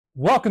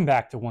Welcome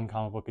back to One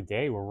Comic Book a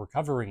Day, where we're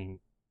covering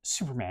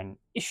Superman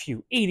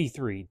issue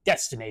 83,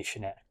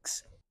 Destination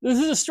X. This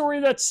is a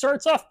story that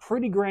starts off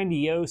pretty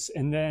grandiose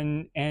and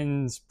then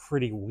ends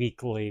pretty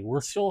weakly.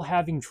 We're still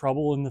having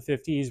trouble in the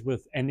 50s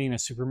with ending a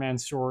Superman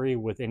story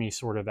with any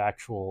sort of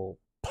actual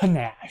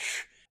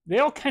panache. They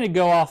all kind of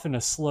go off in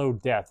a slow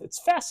death.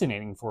 It's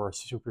fascinating for a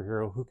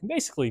superhero who can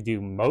basically do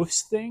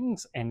most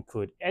things and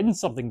could end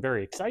something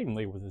very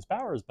excitingly with his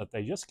powers, but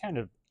they just kind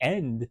of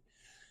end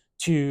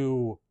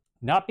to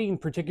not being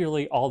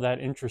particularly all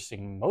that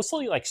interesting,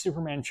 mostly like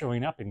Superman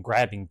showing up and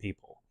grabbing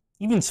people.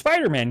 Even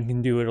Spider-Man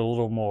can do it a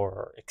little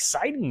more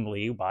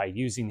excitingly by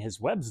using his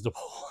webs to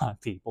pull on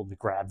people to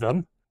grab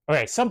them.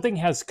 Okay, something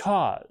has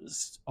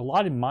caused a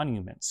lot of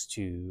monuments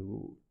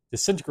to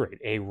disintegrate.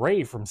 A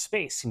ray from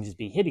space seems to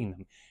be hitting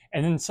them.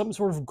 And then some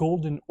sort of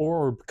golden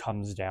orb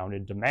comes down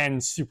and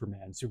demands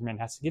Superman. Superman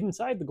has to get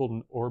inside the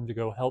golden orb to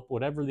go help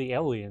whatever the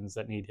aliens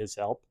that need his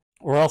help,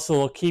 or else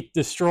they'll keep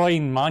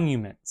destroying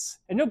monuments.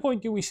 At no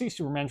point do we see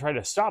Superman try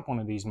to stop one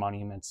of these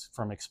monuments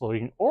from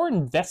exploding or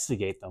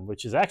investigate them,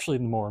 which is actually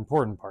the more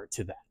important part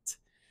to that.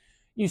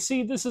 You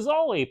see, this is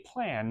all a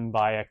plan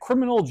by a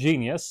criminal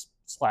genius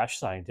slash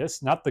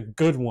scientist, not the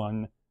good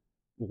one,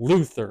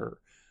 Luthor,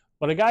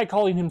 but a guy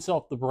calling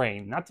himself the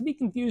Brain. Not to be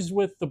confused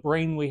with the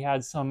Brain we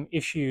had some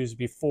issues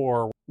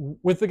before,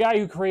 with the guy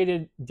who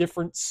created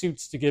different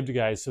suits to give to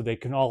guys so they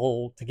can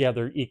all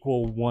together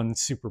equal one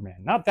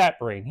Superman. Not that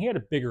Brain, he had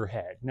a bigger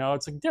head. No,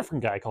 it's a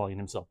different guy calling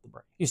himself the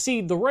Brain. You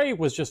see, the ray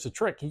was just a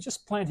trick. He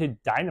just planted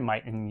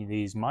dynamite in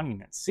these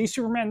monuments. See,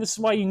 Superman, this is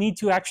why you need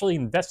to actually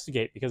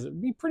investigate, because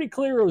it'd be pretty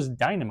clear it was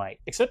dynamite.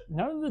 Except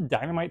none of the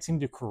dynamite seemed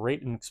to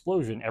create an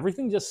explosion.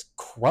 Everything just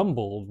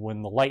crumbled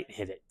when the light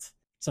hit it.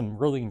 Some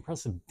really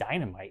impressive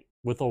dynamite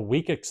with a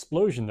weak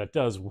explosion that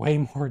does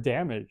way more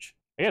damage.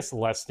 I guess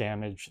less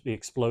damage. The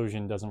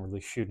explosion doesn't really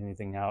shoot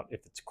anything out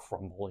if it's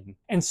crumbling.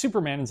 And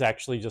Superman is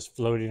actually just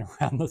floating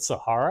around the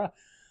Sahara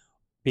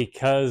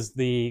because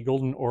the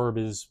golden orb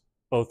is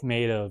both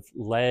made of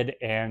lead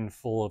and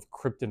full of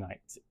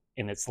kryptonite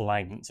in its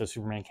lining, so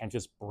Superman can't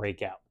just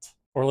break out.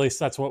 Or at least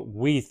that's what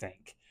we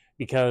think,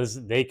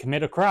 because they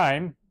commit a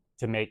crime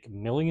to make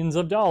millions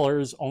of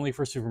dollars only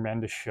for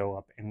Superman to show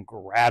up and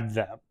grab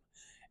them.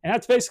 And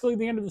that's basically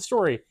the end of the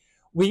story.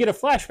 We get a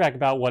flashback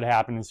about what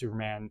happened in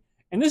Superman,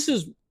 and this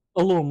is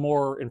a little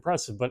more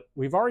impressive, but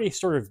we've already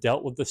sort of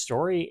dealt with the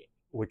story,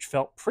 which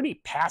felt pretty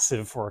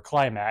passive for a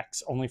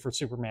climax, only for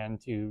Superman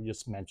to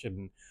just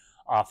mention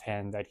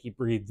offhand that he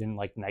breathed in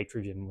like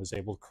nitrogen, was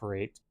able to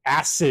create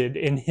acid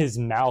in his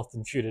mouth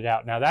and shoot it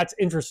out. Now that's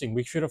interesting.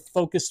 We should have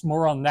focused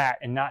more on that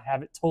and not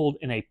have it told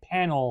in a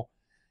panel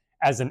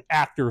as an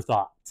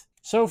afterthought.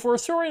 So for a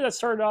story that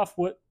started off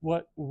with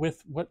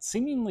what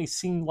seemingly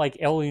seemed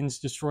like aliens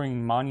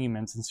destroying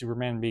monuments and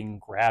Superman being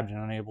grabbed and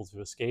unable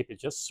to escape, it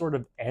just sort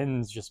of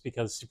ends just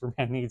because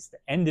Superman needs to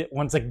end it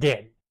once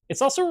again.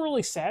 It's also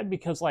really sad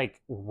because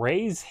like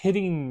rays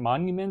hitting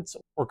monuments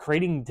or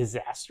creating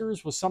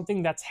disasters was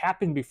something that's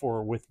happened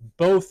before with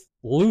both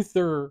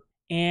Luthor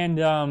and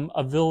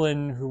a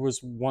villain who was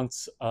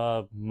once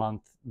a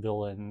month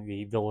villain,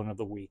 the villain of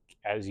the week,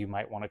 as you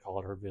might want to call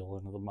it, or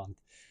villain of the month.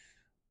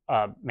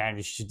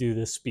 Managed to do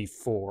this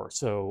before.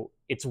 So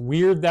it's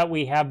weird that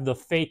we have the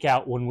fake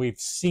out when we've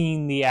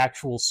seen the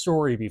actual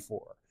story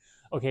before.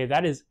 Okay,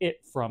 that is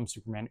it from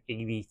Superman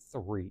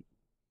 83,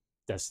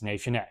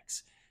 Destination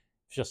X.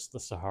 Just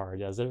the Sahara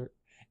Desert.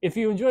 If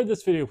you enjoyed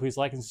this video, please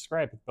like and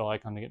subscribe. Hit the bell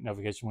icon to get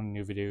notification when a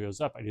new video goes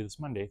up. I do this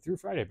Monday through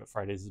Friday, but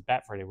Fridays is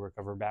Bat Friday, where I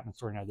cover a Batman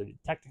story in either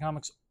Detective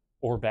Comics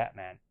or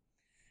Batman.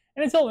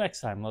 And until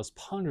next time, let's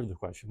ponder the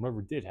question,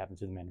 whatever did happen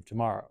to the Man of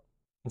Tomorrow?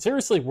 And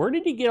seriously, where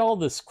did he get all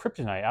this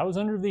kryptonite? I was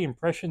under the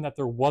impression that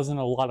there wasn't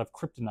a lot of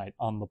kryptonite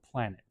on the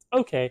planet.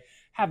 Okay,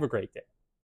 have a great day.